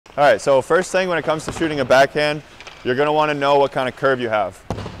All right, so first thing when it comes to shooting a backhand, you're gonna wanna know what kind of curve you have.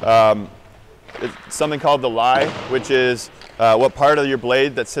 It's something called the lie, which is what part of your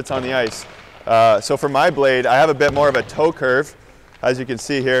blade that sits on the ice. So for my blade, I have a bit more of a toe curve, as you can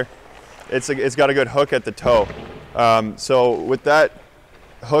see here. It's got a good hook at the toe. So with that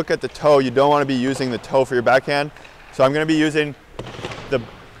hook at the toe, you don't want to be using the toe for your backhand. So I'm going to be using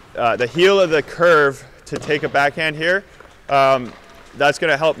the heel of the curve to take a backhand here. That's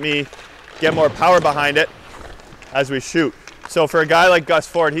going to help me get more power behind it as we shoot. So for a guy like Gus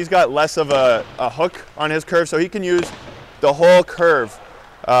Ford, he's got less of a hook on his curve, so he can use the whole curve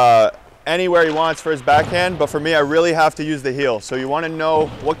anywhere he wants for his backhand. But for me, I really have to use the heel. So you want to know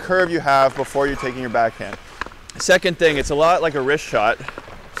what curve you have before you're taking your backhand. Second thing, it's a lot like a wrist shot.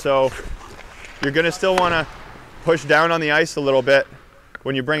 So you're going to still want to push down on the ice a little bit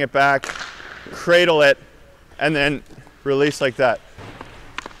when you bring it back, cradle it, and then release like that.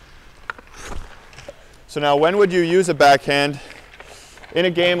 So now when would you use a backhand? In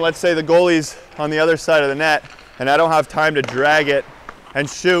a game, let's say the goalie's on the other side of the net and I don't have time to drag it and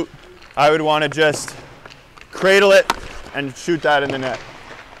shoot, I would want to just cradle it and shoot that in the net.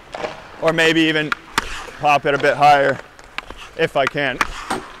 Or maybe even pop it a bit higher if I can,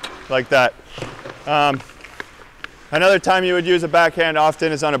 like that. Another time you would use a backhand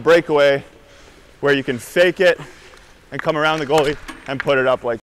often is on a breakaway where you can fake it and come around the goalie and put it up like